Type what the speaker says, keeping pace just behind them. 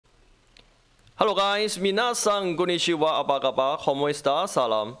Hello guys, 皆さんこんにちは, apa kabar, ¿cómo está,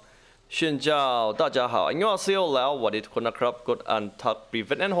 salam? Xin chào, 大家好. 안녕하세요, Lao, what it gonna crop good and talk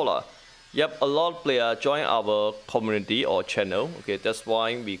prevent and hola. Yep, a lot of players join our community or channel. Okay, that's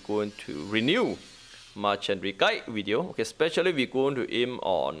why we're going to renew merchant guide video. Okay, especially we're going to aim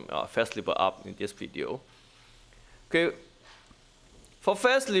on fast level up in this video. Okay, for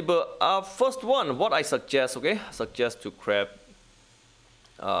fast level up, first one, what I suggest, okay, suggest to grab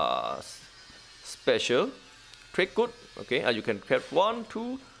special trade good. Okay, you can grab 1,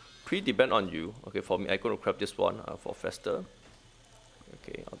 2, 3, depend on you. Okay, for me, I'm going to grab this one for faster.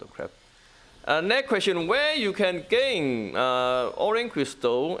 Okay, auto grab. Next question, where you can gain orange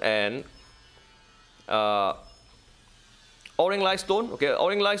crystal and orange lightstone. Okay,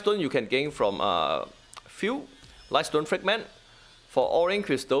 orange lightstone you can gain from few lightstone fragment. For orange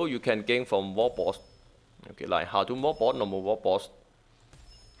crystal you can gain from war boss. Okay, like how to war boss, normal war boss.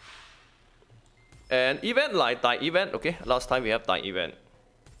 And event like die event. Okay, last time we have die event.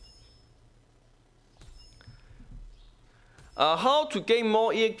 How to gain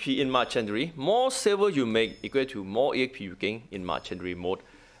more EXP in merchantry? More silver you make equal to more EXP you gain in merchantry mode.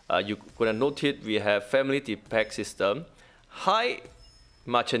 You're gonna notice we have family pack system, high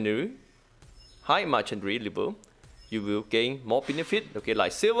merchantry level. You will gain more benefit. Okay,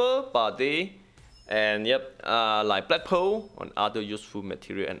 like silver per day, and yep, like black pearl on other useful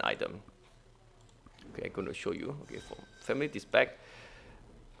material and item. Okay, I'm going to show you. Okay, for family pack.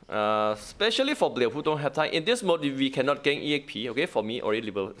 Especially for players who don't have time. In this mode, we cannot gain EXP. Okay, for me, already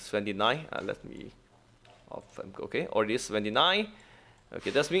level 29. Let me off. Okay, already 29. Okay,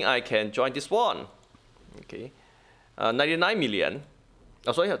 that means I can join this one. Okay, 99 million.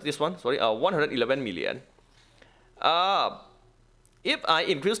 Oh, sorry, this one. Sorry, 111 million. If I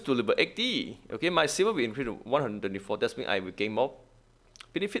increase to level 80, okay, my silver will increase to 124. That means I will gain more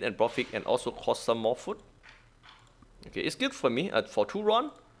benefit and profit, and also cost some more food. Okay, it's good for me for 2 run.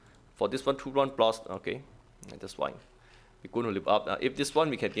 For this one, 2 run plus, okay, that's fine. We're going to live up. If this one,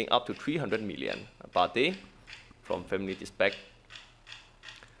 we can gain up to 300 million per day from family pack.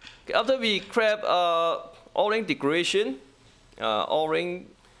 Okay, after we grab orange decoration, like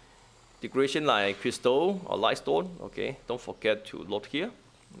crystal or lightstone. Okay, don't forget to load here.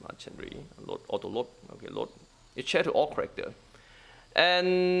 Merchantry, load, auto load. Okay, load. It's shared to all character.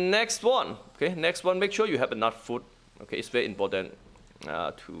 And next one, okay, next one, make sure you have enough food. Okay, it's very important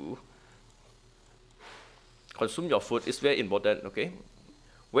to consume your food. It's very important. Okay,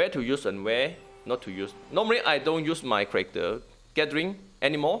 where to use and where not to use. Normally, I don't use my character gathering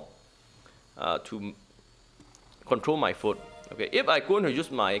anymore to control my food. Okay, if I'm going to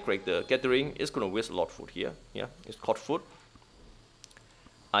use my character gathering, it's going to waste a lot of food here. Yeah, it's called food.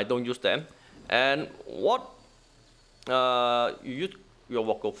 I don't use them. And what you use your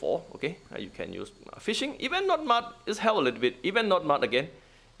worker for? Okay, you can use fishing. Even not mud is help a little bit. Even not mud again.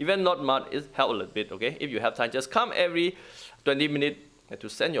 Even not mud is help a little bit. Okay, if you have time, just come every 20 minutes to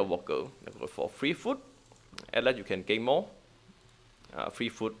send your worker for free food, and then you can gain more free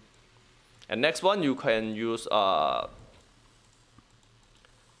food. And next one, you can use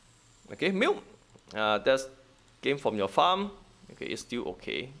okay, milk. That's gain from your farm. Okay, it's still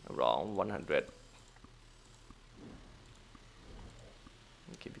okay, around 100.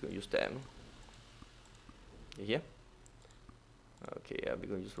 Okay, we're going to use them. Here. Okay, we're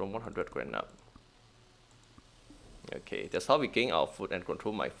going to use from 100 grand up. Okay, that's how we gain our food and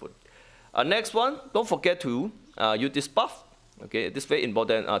control my food. Next one, don't forget to use this buff. Okay, this is very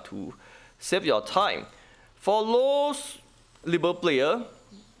important to save your time. For low level player,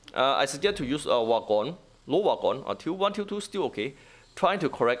 I suggest to use a wagon, low wagon, or Tier 1, Tier 2, still okay. Trying to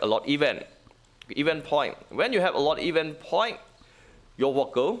correct a lot event point. When you have a lot event point, your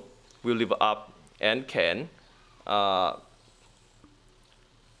worker will level up and can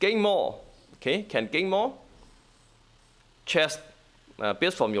gain more. Okay, can gain more chest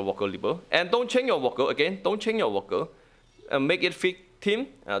based from your worker level. And don't change your worker again. Don't change your worker. Make it fit team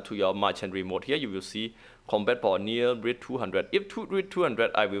to your merchant mode. Here you will see combat power near reach 200. If reach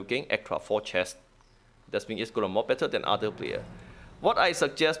 200, I will gain extra 4 chests. That means it's gonna more better than other player. What I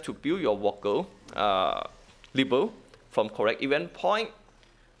suggest to build your worker level from correct event point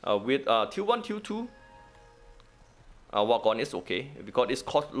with Tier 1, Tier 2 wagon is okay because it's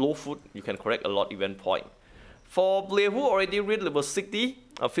cost low food. You can correct a lot event point. For player who already reach level 60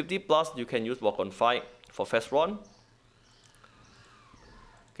 or 50 plus, you can use wagon 5 for fast run.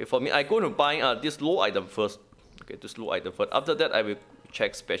 Okay, for me, I'm going to buy this low item first. Okay, this low item first. After that, I will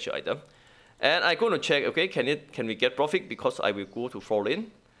check special item, and I'm going to check. Okay, can we get profit? Because I will go to foreign.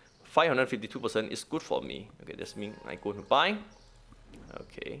 552% is good for me. Okay, that means I'm going to buy.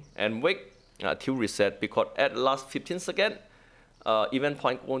 Okay, and wait till reset, because at last 15 seconds, event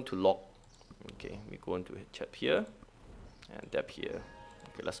point going to lock. Okay, we're going to tap here and tap here.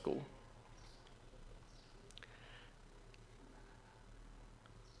 Okay, let's go.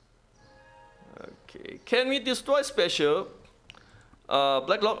 Okay, can we destroy special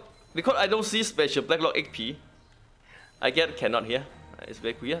black lock? Because I don't see special black lock XP. I get cannot here. It's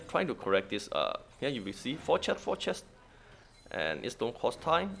very clear. Trying to correct this. Here you will see 4 chests, and it don't cost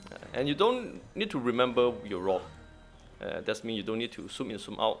time, and you don't need to remember your rock. That means you don't need to zoom in,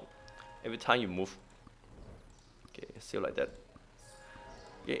 zoom out every time you move. Okay, sail like that.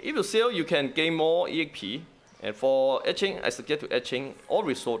 Okay, if you sail, you can gain more EXP. And for etching, I suggest to etching all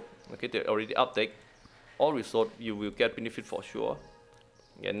resort. Okay, they already update. All resort you will get benefit for sure.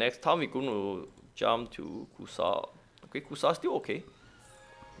 Okay, next time we're going to jump to Kusa. Okay, Kusa still okay.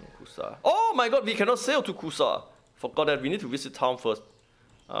 Kusa. Oh my God, we cannot sail to Kusa. Forgot that we need to visit town first.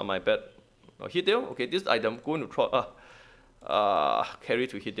 My bad. Oh, Hideo. Okay, this item going to try. Carry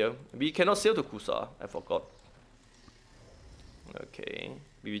to Hideo. We cannot sail to Kusa. I forgot. Okay,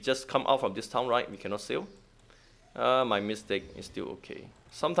 we just come out from this town, right? We cannot sail. My mistake is still okay.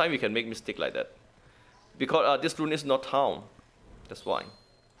 Sometimes we can make mistake like that, because this rune is not town. That's why.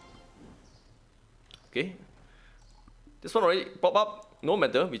 Okay, this one already pop up. No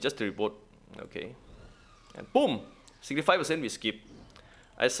matter, we just report. Okay, and boom, 65% we skip.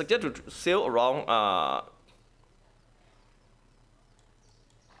 I suggest to sail around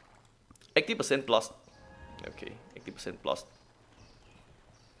 80% plus. Okay, 80% plus.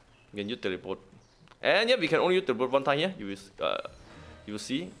 We can use teleport, and yeah, we can only use teleport one time here. You will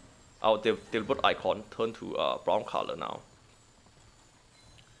see our teleport icon turn to brown color now.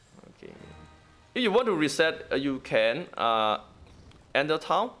 Okay, if you want to reset, you can enter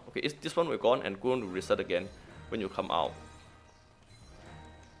town. Okay, this one will gone and going to reset again when you come out.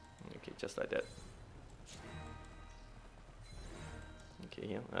 Okay, just like that. Okay,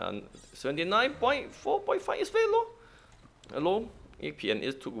 here, and 79.4.5 is very low. Low. EXP, and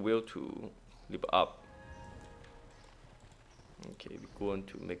it took a while to live up. Okay, we're going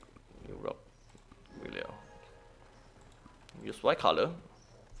to make new rock. Use white color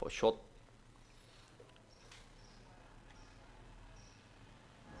for short.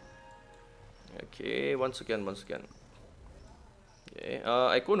 Okay, once again. Okay,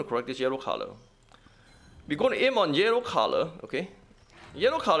 I'm going to correct this yellow color. We're going to aim on yellow color. Okay,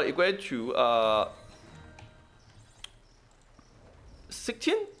 yellow color equal to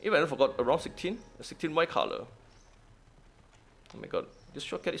 16, even I forgot, around 16 white color. Oh my God, this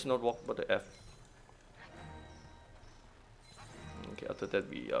shortcut is not work, but the F. Okay, after that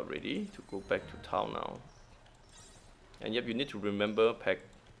we are ready to go back to town now. And yep, you need to remember pack.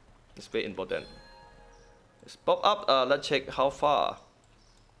 It's very important. Let's pop up. Let's check how far.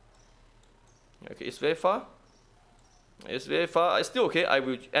 Okay, it's very far. It's very far. It's still okay. I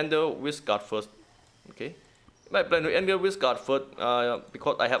will enter with guard first. Okay. I plan to enter with guard first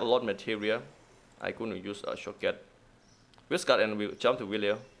because I have a lot of material. I'm going to use a shortcut. With guard and we'll jump to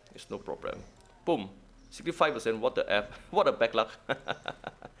William. It's no problem. Boom. 65%. What the F? What a bad luck.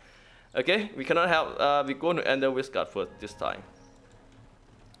 Okay, we cannot help. We're going to enter with guard first this time.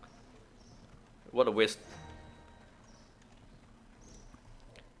 What a waste.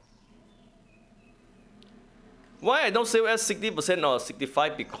 Why I don't save at 60% or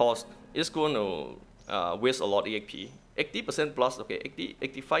 65? Because it's going to waste a lot of EXP. 80% plus, okay, 80,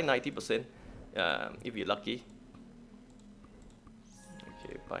 85, 90%, if you're lucky.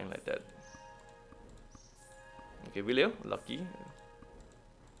 Okay, buying like that. Okay, William, lucky.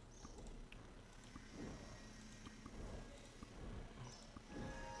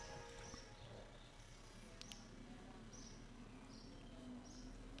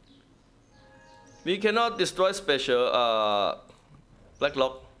 We cannot destroy special black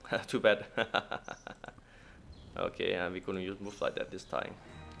lock. Too bad. Okay, and we're going to use move like that this time.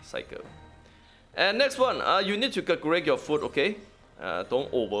 Cycle. And next one, you need to calculate your foot, okay? Don't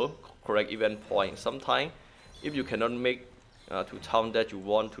over correct event point. Sometimes, if you cannot make to town that you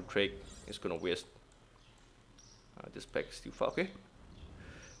want to trade, it's going to waste. This pack is too far, okay?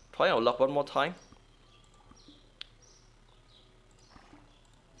 Try our luck one more time.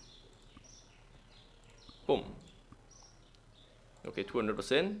 Boom. Okay,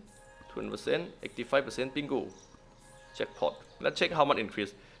 200%, 200%, 85%, bingo. Jackpot. Let's check how much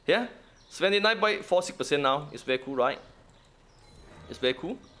increase. Yeah, 79.46% now. It's very cool, right? It's very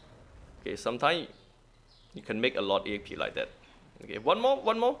cool. Okay, sometimes you can make a lot EXP like that. Okay, one more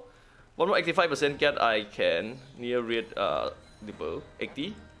 85% get. I can near read the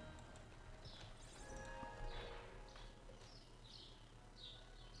 80.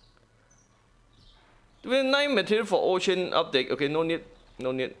 29 material for ocean update. Okay, no need,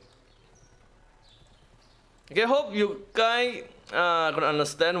 no need. Okay, hope you guys gonna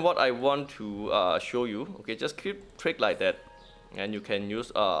understand what I want to show you. Okay, just keep trick like that, and you can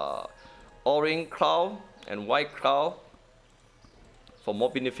use orange cloud and white cloud for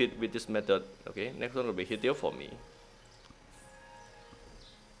more benefit with this method. Okay, next one will be here for me.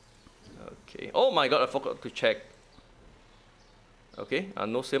 Okay, oh my god, I forgot to check. Okay,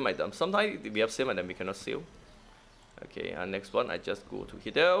 no same item. Sometimes we have same item, we cannot sell. Okay, next one, I just go to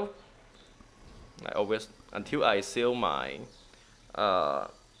Hidel. I always, until I sell my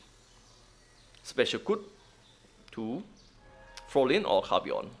special good to Frolin or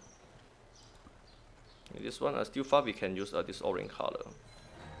Carbion. In this one, still far we can use this orange color.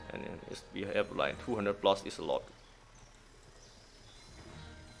 And we have like 200 plus is a lot.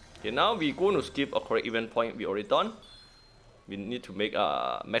 Okay, now we're going to skip a correct event point we already done. We need to make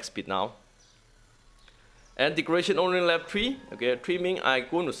max speed now. And decoration only left 3. Okay, 3 means I'm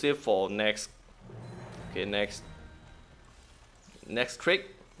going to save for next. Okay, next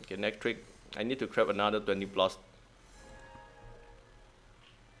trick. Okay, next trick. I need to grab another 20 plus.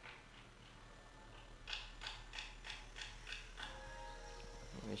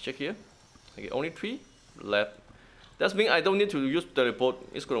 Check here. Okay, only 3 left. That means I don't need to use teleport.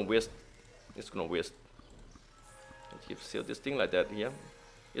 It's gonna waste. It's gonna waste. Keep seal this thing like that here.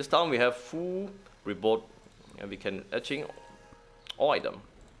 This time we have full reboot, and we can etching all item.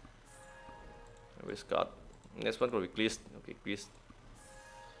 We got next one will be glitch. Okay, glitch.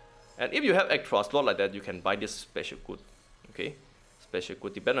 And if you have extra slot like that, you can buy this special good. Okay, special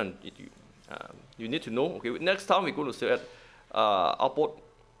good depend on it. You need to know. Okay, next time we're going to sell at output.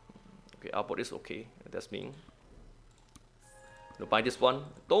 Okay, output is okay. That's mean. You buy this one.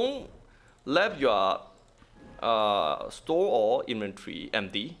 Don't let your store or inventory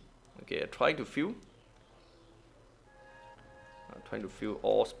empty. Okay, try to fill. Trying to fill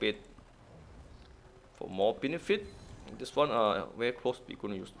all space for more benefit. This one very close. We're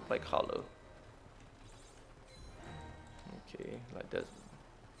going to use light color. Okay, like that.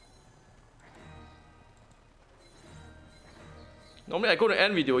 Normally I go to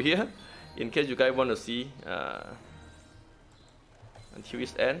end video here, in case you guys want to see until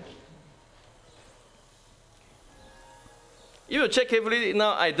its end. If you check carefully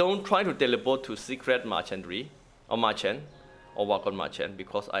now, I don't try to teleport to secret merchantry or merchant or work on merchant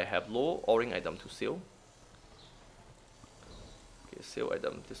because I have low orange item to sell. Okay, sell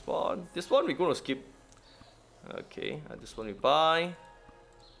item. This one we're gonna skip. Okay, this one we buy.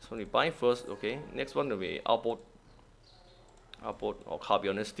 This one we buy first. Okay, next one will be output. Output or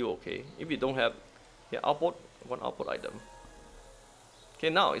Carbion is still okay. If you don't have here output, one output item. Okay,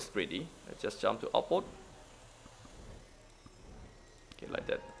 now it's ready. Let's just jump to output. Okay, like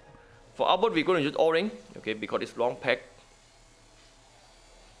that. For output, we're going to use orange. Okay, because it's long pack.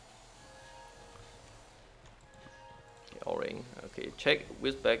 Okay, orange. Okay, check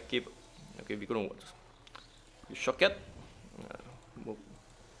which back keep. Okay, we're going to use socket. Move.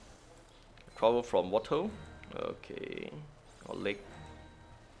 Travel from water. Okay. Or lake,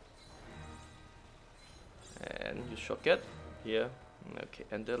 and you socket here. Okay,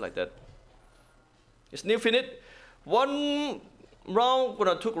 enter like that. It's new finished. One round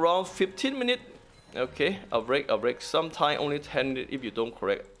gonna took around 15 minutes. Okay, a break. Sometime only 10 minutes if you don't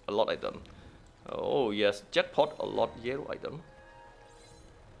correct a lot item. Oh yes, jackpot a lot yellow item.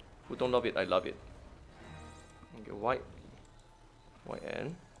 Who don't love it? I love it. Okay, white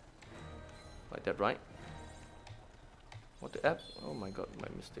and like that, right? What the app? Oh my god, my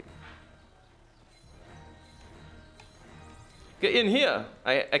mistake. Okay, in here,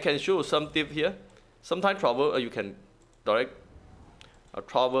 I can show some tip here. Sometimes travel, you can direct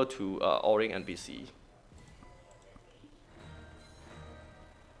travel to Orange NPC.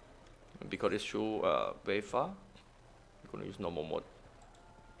 Because it show very far, I'm gonna use normal mode.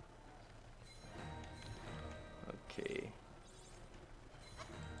 Okay.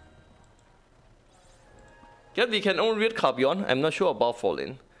 Yeah, we can only read Carbion. I'm not sure about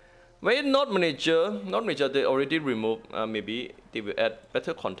Fallen. When not manager, they already removed. Maybe they will add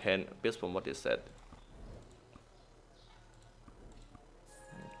better content based on what they said.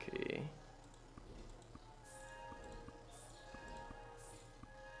 Okay.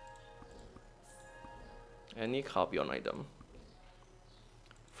 Any Carbion item.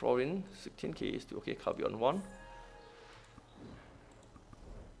 Florin 16k is still okay. Carbion 1.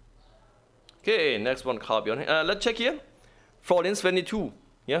 Okay, next one Carbion. Let's check here. Florin 22.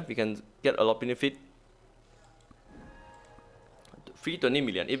 Yeah, we can get a lot of benefit. 320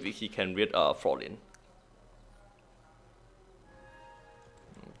 million if he can read Florin.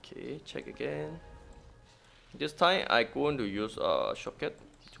 Okay, check again. This time I'm going to use a shortcut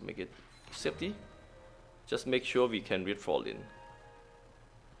to make it safety. Just make sure we can read fall in.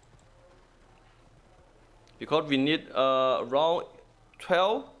 Because we need around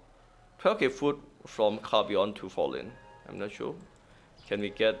 12k foot from Carbion to fall in. I'm not sure. Can we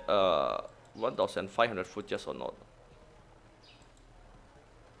get 1,500 foot, yes or not?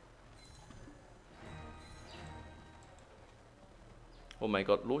 Oh my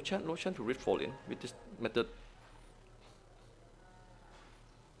god, low chance to read fall in with this method.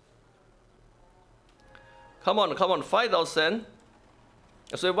 Come on, 5,000.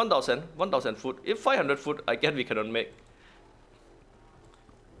 So 1,000 foot. If 500 foot, I guess we cannot make.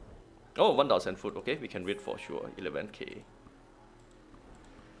 Oh, 1,000 foot, okay, we can read for sure, 11k.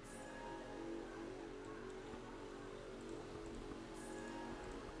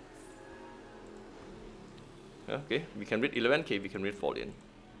 Okay, we can read 11k, we can read fall in.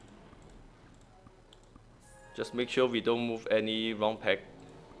 Just make sure we don't move any wrong pack.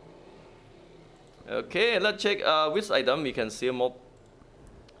 Okay, let's check which item we can see more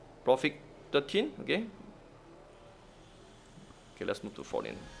profit. 13, okay. Okay, let's move to fall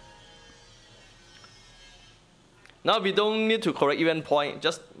in. Now we don't need to correct event point,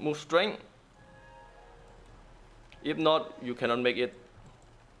 just move strength. If not, you cannot make it.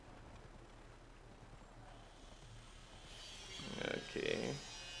 Okay.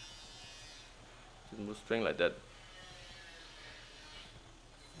 Just move strength like that.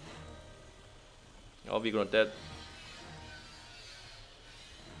 Or we're gonna dead.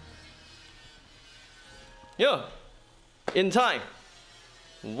 Yeah, in time.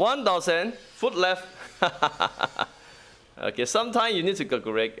 1,000 foot left. Okay, sometimes you need to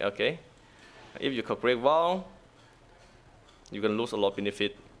calculate. Okay, if you calculate well, you can lose a lot of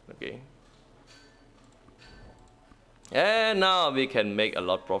benefit. Okay, and now we can make a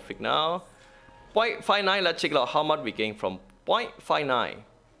lot of profit now. 0.59. Let's check out how much we gain from 0.59.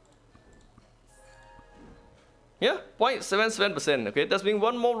 Yeah, 0.77%. Okay, that's means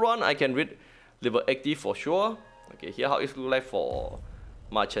one more run I can read level 80 for sure. Okay, here how it looks like for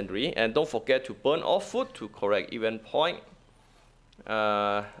merchantry, and don't forget to burn off food to correct event point.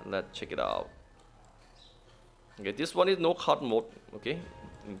 Let's check it out. Okay, this one is no cut mode. Okay,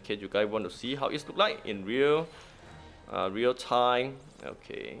 in case you guys want to see how it looks like in real time.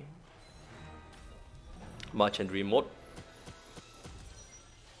 Okay, merchantry mode.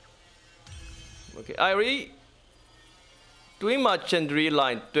 Okay, I already doing merchantry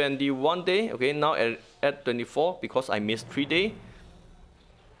line 21 day. Okay, now at 24 because I missed 3 days.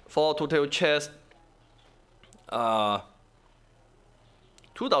 For total chest,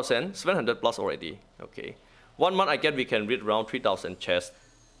 2,700 plus already. Okay, 1 month I get we can read around 3,000 chests.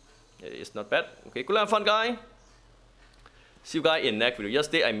 It's not bad. Okay, good luck, fun guy. See you guys in next video.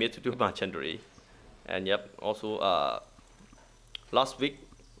 Yesterday I made to do merchantry, and yep, also last week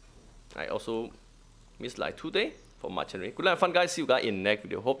I also missed like 2 days for merchantry. Good luck, fun guys. See you guys in next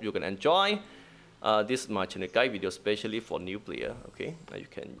video. Hope you can enjoy this merchantry guide video, especially for new player. Okay, you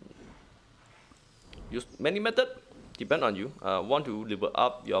can use many methods, depend on you. Want to level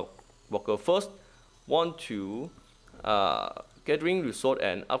up your worker first, want to gathering resource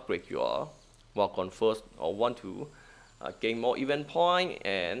and upgrade your worker first, or want to gain more event point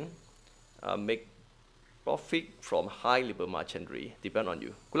and make profit from high level merchantry, depend on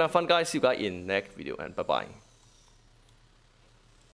you. Good luck, fun guys. See you guys in next video, and bye bye.